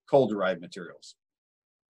near coal-derived materials.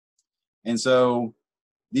 And so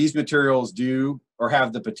these materials do or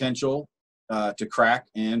have the potential to crack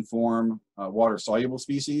and form water-soluble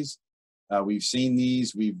species. We've seen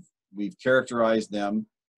these, we've characterized them,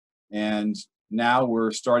 and now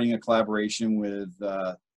we're starting a collaboration with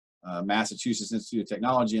Massachusetts Institute of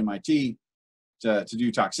Technology, MIT, to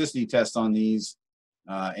do toxicity tests on these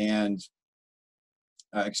and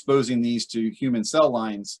exposing these to human cell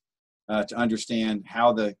lines to understand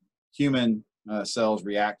how the human cells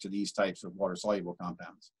react to these types of water-soluble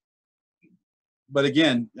compounds. But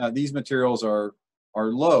again, these materials are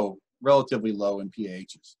low, relatively low in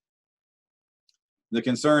pHs. The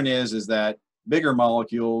concern is that bigger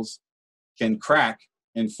molecules can crack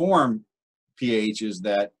and form PAHs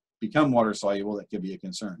that become water soluble. That could be a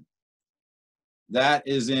concern. That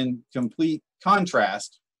is in complete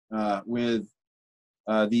contrast with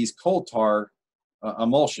these coal tar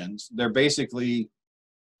emulsions. They're basically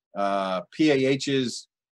PAHs,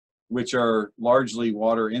 which are largely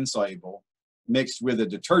water insoluble, mixed with a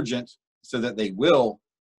detergent so that they will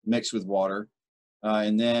mix with water.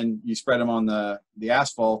 And then you spread them on the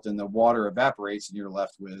asphalt and the water evaporates and you're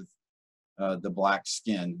left with the black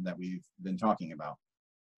skin that we've been talking about.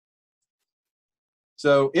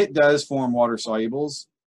 So it does form water solubles.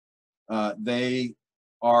 They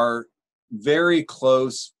are very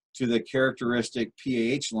close to the characteristic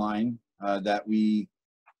pH line that we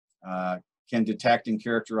can detect and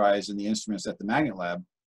characterize in the instruments at the MagLab.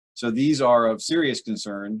 So these are of serious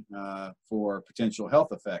concern for potential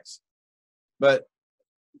health effects. But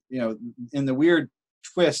you know, in the weird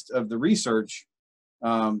twist of the research,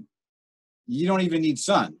 you don't even need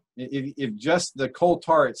sun. If just the coal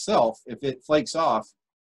tar itself, if it flakes off,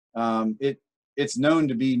 it's known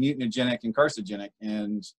to be mutagenic and carcinogenic,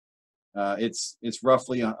 and it's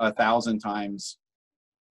roughly 1,000 times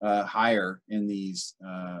higher in these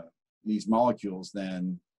molecules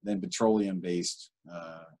than petroleum-based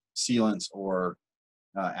sealants or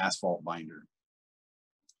asphalt binder.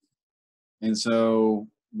 And so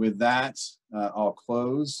with that, I'll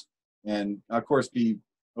close and of course be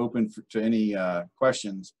open to any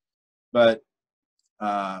questions. But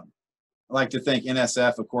I'd like to thank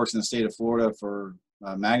NSF, of course, in the state of Florida for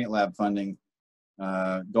MagLab funding,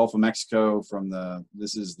 Gulf of Mexico from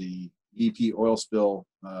this is the BP oil spill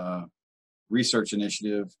research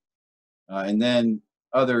initiative, and then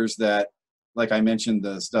others that, like I mentioned,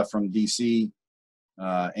 the stuff from DC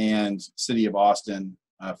and City of Austin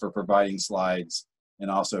for providing slides,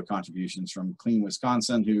 and also contributions from Clean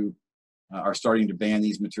Wisconsin, who are starting to ban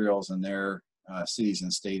these materials in their cities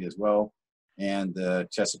and state as well, and the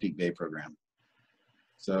Chesapeake Bay program.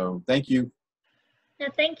 So thank you. Yeah,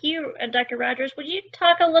 thank you, Dr. Rogers. Would you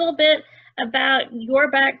talk a little bit about your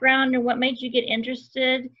background and what made you get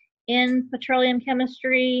interested in petroleum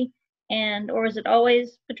chemistry, or was it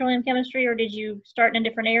always petroleum chemistry, or did you start in a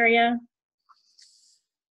different area?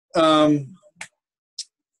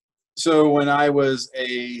 So when I was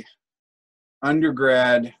a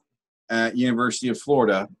undergrad at University of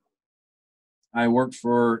Florida, I worked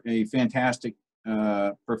for a fantastic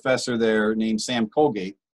professor there named Sam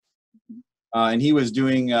Colgate, and he was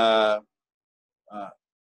doing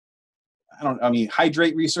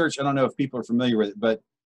hydrate research. I don't know if people are familiar with it, but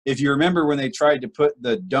if you remember when they tried to put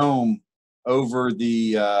the dome over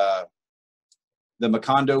the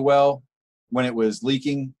Macondo well when it was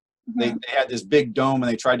leaking, they had this big dome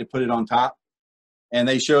and they tried to put it on top, and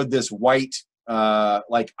they showed this white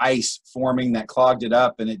like ice forming that clogged it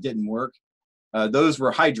up, and it didn't work. Those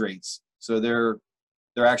were hydrates, so they're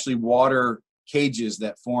actually water cages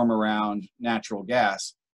that form around natural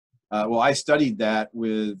gas. Well, I studied that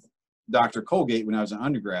with Dr. Colgate when I was an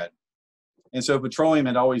undergrad. And so petroleum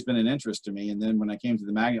had always been an interest to me. And then when I came to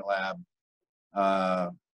the MagLab,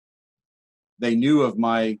 they knew of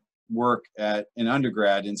my work in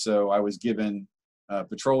undergrad. And so I was given a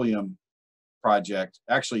petroleum project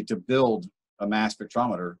actually to build a mass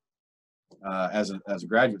spectrometer as a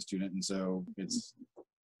graduate student. And so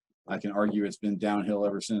I can argue it's been downhill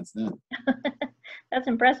ever since then. That's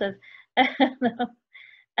impressive.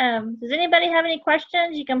 Does anybody have any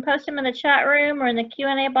questions? You can post them in the chat room or in the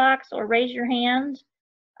Q&A box, or raise your hand.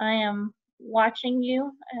 I am watching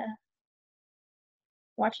you,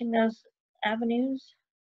 watching those avenues.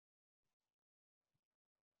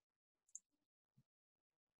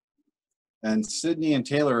 And Sydney and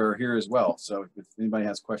Taylor are here as well. So if anybody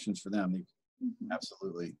has questions for them,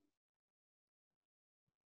 absolutely.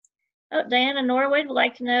 Oh, Diana Norwood would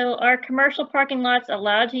like to know, are commercial parking lots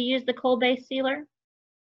allowed to use the coal-based sealer?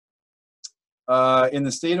 In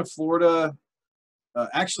the state of Florida,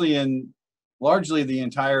 actually in largely the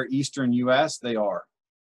entire eastern U.S., they are.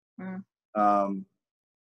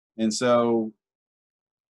 And so,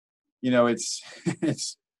 you know,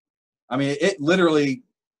 I mean, it literally,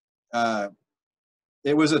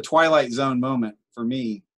 it was a twilight zone moment for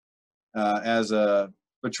me as a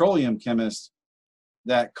petroleum chemist,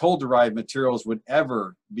 that coal-derived materials would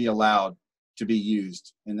ever be allowed to be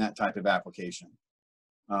used in that type of application.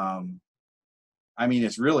 I mean,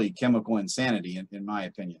 it's really chemical insanity, in my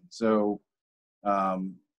opinion. So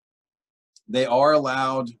they are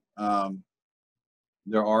allowed.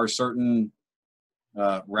 There are certain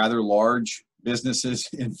rather large businesses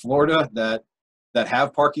in Florida that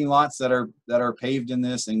have parking lots that are paved in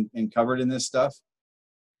this and covered in this stuff.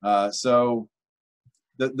 So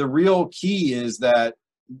the real key is that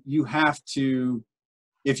you have to,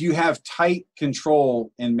 if you have tight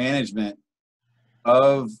control and management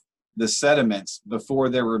of the sediments before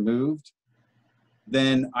they're removed,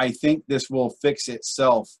 then I think this will fix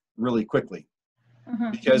itself really quickly.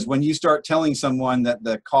 Because when you start telling someone that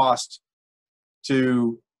the cost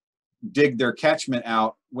to dig their catchment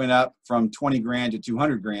out went up from 20 grand to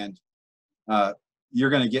 200 grand,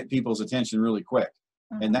 you're going to get people's attention really quick.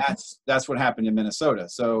 And that's what happened in Minnesota.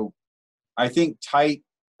 So I think tight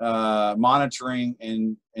monitoring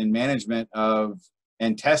and management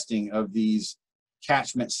and testing of these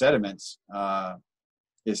catchment sediments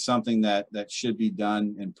is something that should be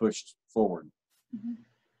done and pushed forward.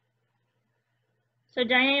 So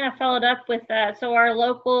Diana followed up with that. So our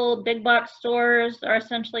local big box stores are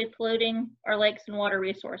essentially polluting our lakes and water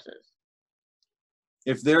resources.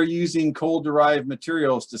 If they're using coal-derived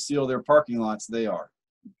materials to seal their parking lots, they are.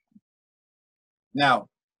 Now,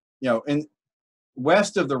 you know, in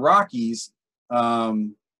west of the Rockies, I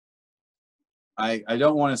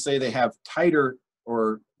don't want to say they have tighter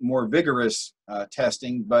or more vigorous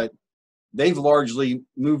testing, but they've largely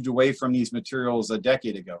moved away from these materials a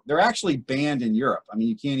decade ago. They're actually banned in Europe. I mean,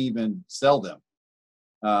 you can't even sell them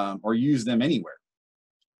or use them anywhere.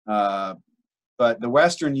 But the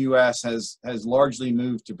Western U.S. has largely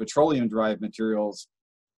moved to petroleum-derived materials.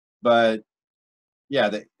 But yeah,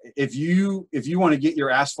 if you want to get your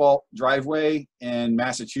asphalt driveway in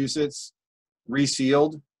Massachusetts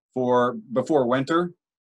resealed before winter,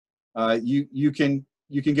 you can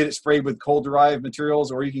get it sprayed with coal-derived materials,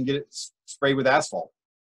 or you can get it sprayed with asphalt.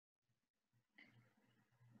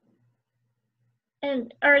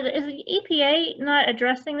 And is the EPA not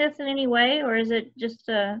addressing this in any way, or is it just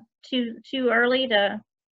too early to?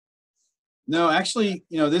 No, actually,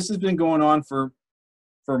 you know, this has been going on for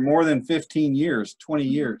more than 15 years, 20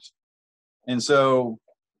 years. And so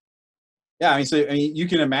Yeah, I mean, so I mean, you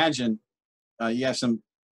can imagine you have some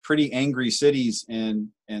pretty angry cities and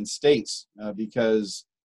states because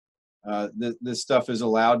this stuff is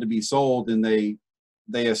allowed to be sold, and they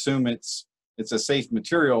assume it's a safe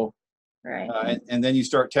material, Right. and then you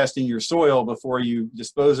start testing your soil before you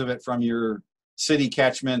dispose of it from your city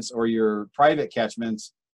catchments or your private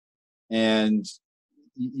catchments, and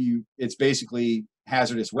it's basically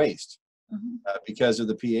hazardous waste because of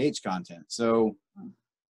the pH content. So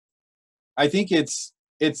I think it's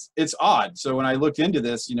odd. So when I looked into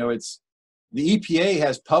this, it's the EPA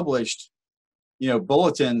has published,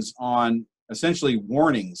 bulletins on essentially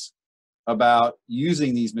warnings about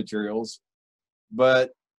using these materials,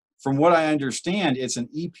 but from what I understand, it's an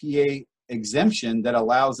EPA exemption that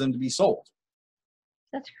allows them to be sold.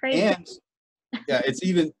 That's crazy. And yeah, it's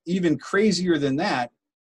even crazier than that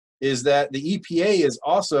is that the EPA is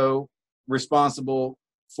also responsible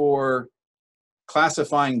for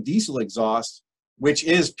classifying diesel exhaust, which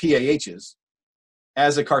is PAHs,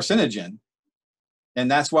 as a carcinogen.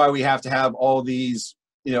 And that's why we have to have all these,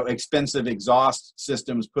 expensive exhaust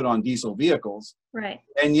systems put on diesel vehicles. Right.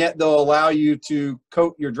 And yet they'll allow you to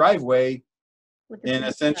coat your driveway in diesel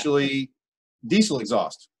essentially diesel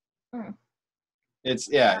exhaust. It's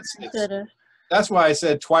that's why I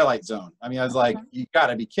said Twilight Zone. I mean, I was like, you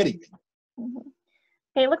gotta be kidding me.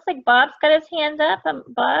 Okay, it looks like Bob's got his hand up.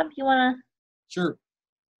 Bob, you wanna Sure.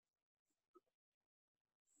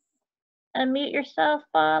 unmute yourself,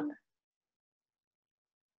 Bob?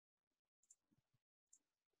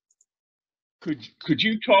 Could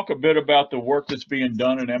you talk a bit about the work that's being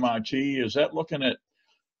done at MIT? Is that looking at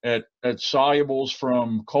solubles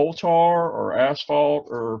from coal tar or asphalt,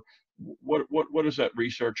 or what is that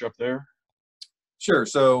research up there? Sure.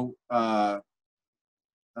 So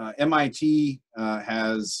MIT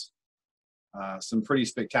has some pretty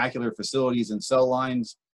spectacular facilities and cell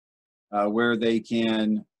lines where they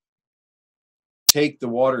can take the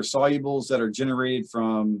water solubles that are generated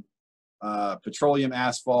from petroleum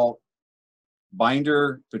asphalt,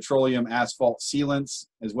 binder, petroleum asphalt sealants,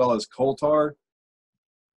 as well as coal tar.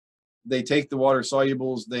 They take the water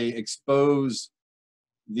solubles, they expose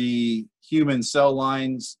the human cell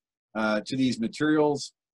lines to these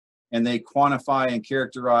materials, and they quantify and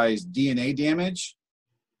characterize DNA damage,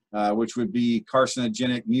 which would be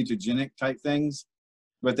carcinogenic, mutagenic type things.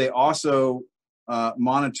 But they also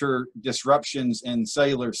monitor disruptions in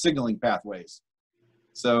cellular signaling pathways.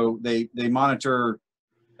 So they monitor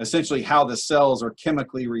essentially how the cells are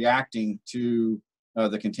chemically reacting to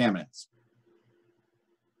the contaminants.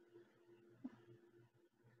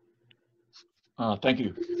 Thank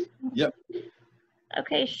you. Yep.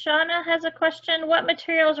 Okay, Shauna has a question. What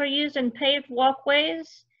materials are used in paved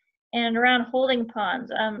walkways and around holding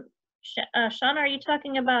ponds? Shauna, are you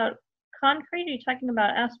talking about concrete, or are you talking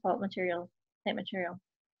about asphalt material, type material?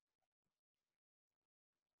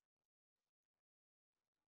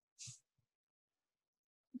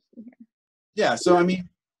 Yeah, so I mean,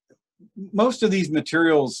 most of these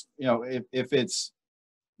materials, if it's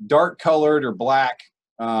dark colored or black,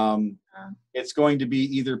 it's going to be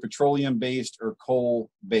either petroleum based or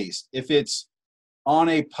coal based. If it's on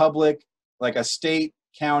a public, like a state,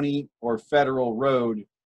 county, or federal road,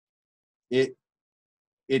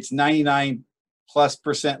 it's 99+%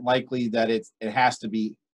 likely that it has to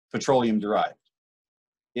be petroleum derived.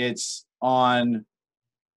 It's on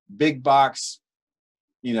big box,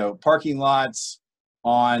 parking lots.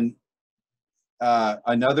 On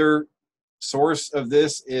another source of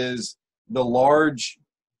this is the large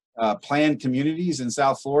planned communities in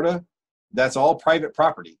South Florida. That's all private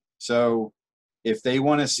property. So if they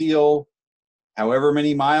want to seal however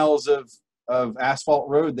many miles of asphalt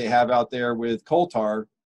road they have out there with coal tar,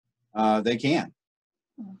 they can.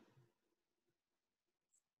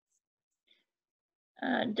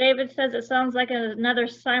 David says it sounds like another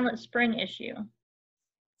Silent Spring issue.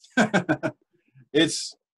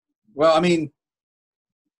 Well, I mean,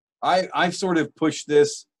 I've sort of pushed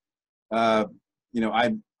this.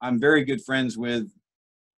 I'm very good friends with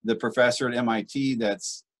the professor at MIT that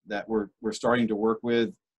we're starting to work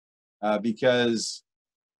with because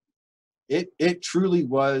it truly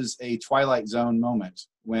was a Twilight Zone moment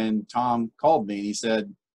when Tom called me and he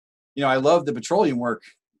said, I love the petroleum work.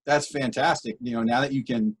 That's fantastic. Now that you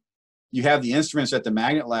have the instruments at the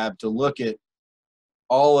MagLab to look at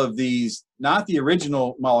all of these, not the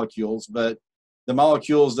original molecules, but the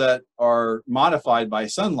molecules that are modified by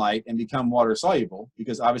sunlight and become water soluble,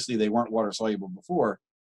 because obviously they weren't water soluble before.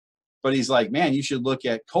 But he's like, man, you should look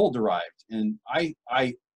at coal derived. And I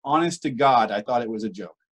honest to God, I thought it was a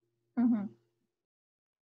joke. Mm-hmm.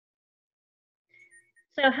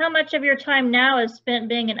 So how much of your time now is spent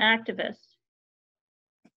being an activist?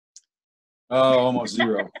 Oh, almost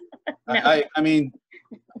zero. No. I mean,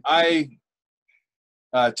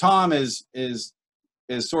 Tom is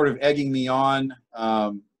sort of egging me on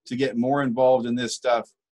to get more involved in this stuff.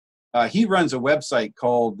 He runs a website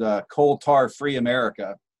called Coal Tar Free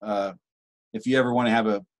America. If you ever want to have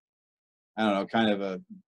a, I don't know, kind of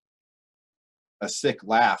a sick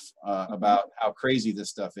laugh about how crazy this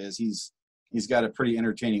stuff is, he's got a pretty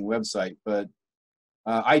entertaining website. But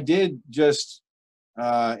I did just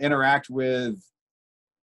interact with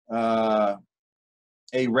a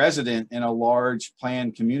resident in a large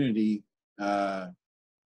planned community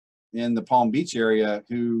in the Palm Beach area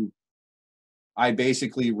who I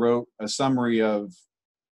basically wrote a summary of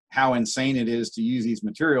how insane it is to use these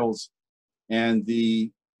materials, and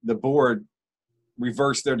the board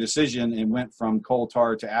reversed their decision and went from coal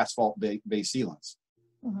tar to asphalt-based sealants.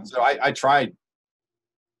 Mhm. So I tried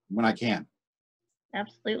when I can.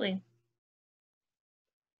 Absolutely.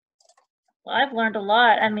 Well, I've learned a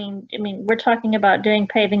lot. I mean, we're talking about doing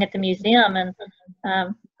paving at the museum, and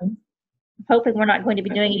hoping we're not going to be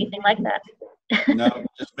doing anything like that. No,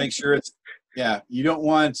 just make sure it's, yeah, you don't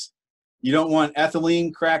want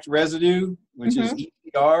ethylene cracked residue, which is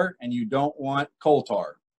EPR, and you don't want coal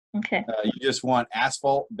tar. Okay. You just want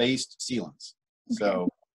asphalt-based sealants. So,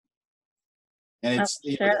 and it's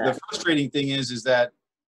the frustrating thing is that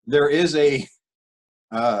there is a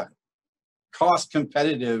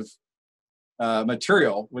cost-competitive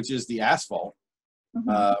material, which is the asphalt,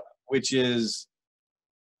 which is,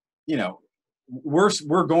 you know,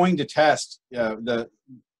 we're going to test the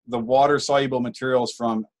water-soluble materials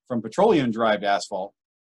from petroleum-derived asphalt,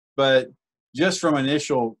 but just from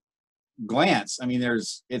initial glance, I mean,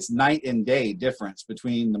 it's night and day difference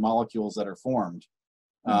between the molecules that are formed.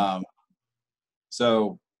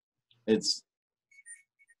 So it's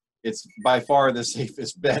by far the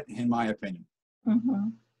safest bet, in my opinion.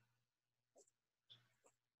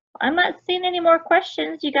 I'm not seeing any more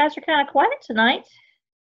questions. You guys are kind of quiet tonight.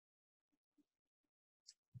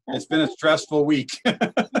 It's been a stressful week.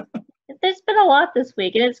 There's been a lot this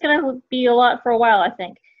week, and it's going to be a lot for a while, I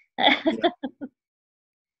think.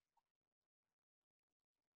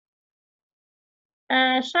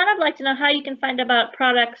 Sean, I'd like to know how you can find about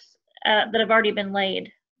products that have already been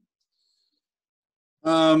laid.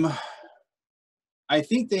 I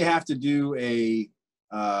think they have to do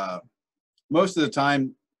most of the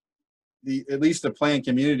time, at least the planned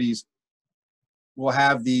communities will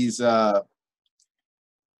have these,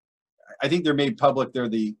 I think they're made public. They're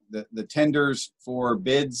the tenders for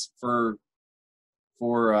bids for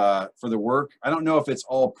the work. I don't know if it's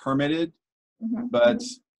all permitted, but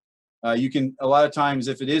you can, a lot of times,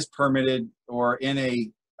 if it is permitted or in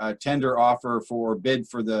a tender offer for bid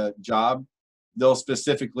for the job, they'll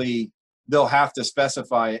have to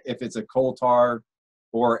specify if it's a coal tar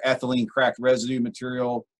or ethylene cracked residue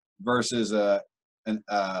material versus a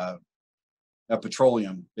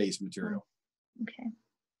petroleum based material. Okay.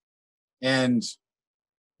 And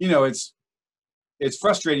you know, it's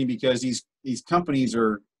frustrating because these companies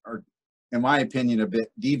are, in my opinion, a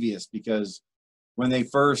bit devious, because when they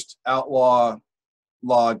first outlawed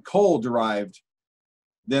coal derived,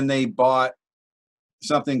 then they bought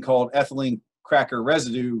something called ethylene cracker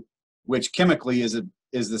residue, which chemically is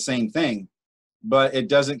the same thing, but it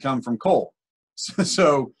doesn't come from coal.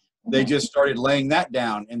 So they just started laying that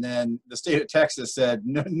down, and then the state of Texas said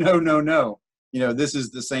no, you know, this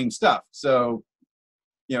is the same stuff. So,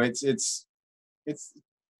 you know, it's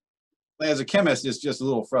as a chemist, it's just a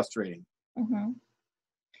little frustrating.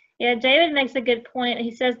 Yeah, David makes a good point.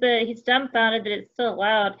 He says that he's dumbfounded that it's still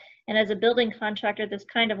allowed, and as a building contractor, this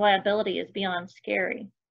kind of liability is beyond scary.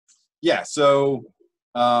 Yeah, so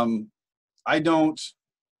I'm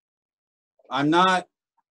not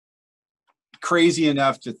crazy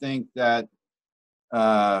enough to think that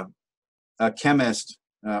a chemist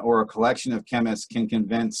or a collection of chemists can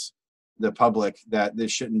convince the public that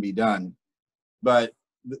this shouldn't be done. But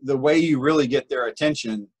the way you really get their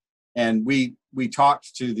attention, and we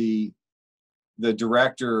talked to the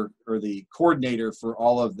director or the coordinator for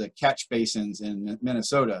all of the catch basins in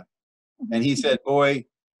Minnesota, and he said, boy,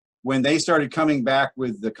 when they started coming back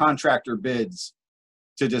with the contractor bids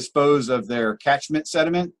to dispose of their catchment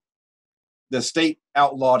sediment, the state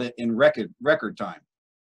outlawed it in record time,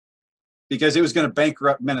 because it was going to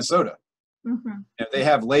bankrupt Minnesota. They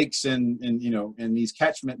have lakes and you know, and these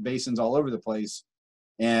catchment basins all over the place,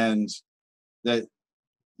 and that,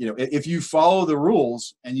 you know, if you follow the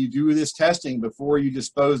rules and you do this testing before you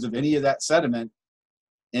dispose of any of that sediment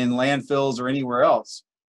in landfills or anywhere else,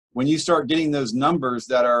 when you start getting those numbers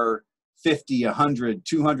that are 50, 100,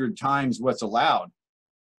 200 times what's allowed,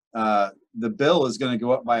 the bill is going to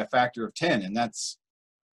go up by a factor of 10, and that's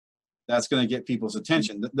going to get people's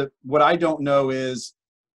attention. What I don't know is,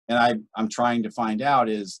 and I'm trying to find out,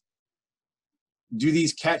 is do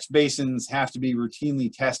these catch basins have to be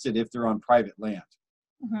routinely tested if they're on private land?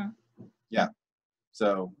 Mm-hmm. Yeah.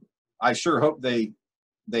 So I sure hope they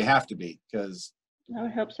have to be, because I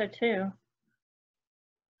would hope so too.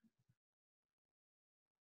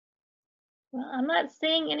 Well, I'm not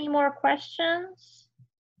seeing any more questions.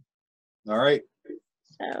 all right.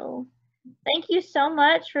 So thank you so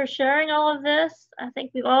much for sharing all of this. I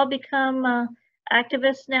think we've all become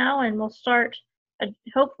activists now, and we'll start,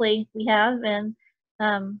 hopefully we have. And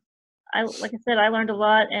like I said, I learned a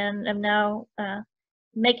lot and am now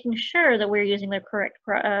making sure that we're using the correct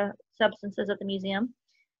substances at the museum.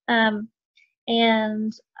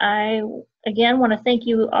 And I, again, want to thank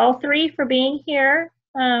you all three for being here.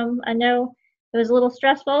 I know it was a little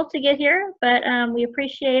stressful to get here, but we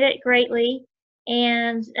appreciate it greatly.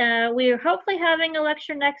 And we're hopefully having a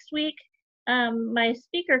lecture next week. My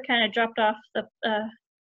speaker kind of dropped off the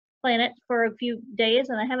planet for a few days,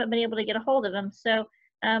 and I haven't been able to get a hold of him. So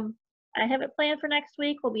I have it planned for next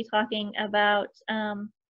week. We'll be talking about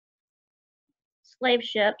slave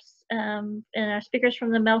ships, and our speakers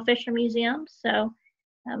from the Mel Fisher Museum. So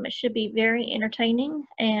it should be very entertaining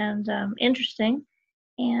and interesting.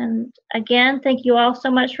 And again, thank you all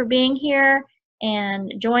so much for being here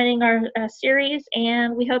and joining our series.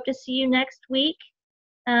 And we hope to see you next week.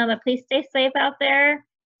 But please stay safe out there,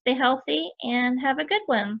 stay healthy, and have a good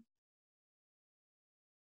one.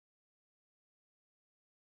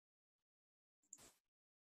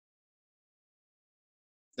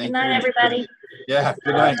 Good night, everybody. Yeah,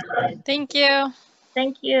 good night. Thank you.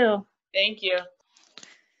 Thank you. Thank you.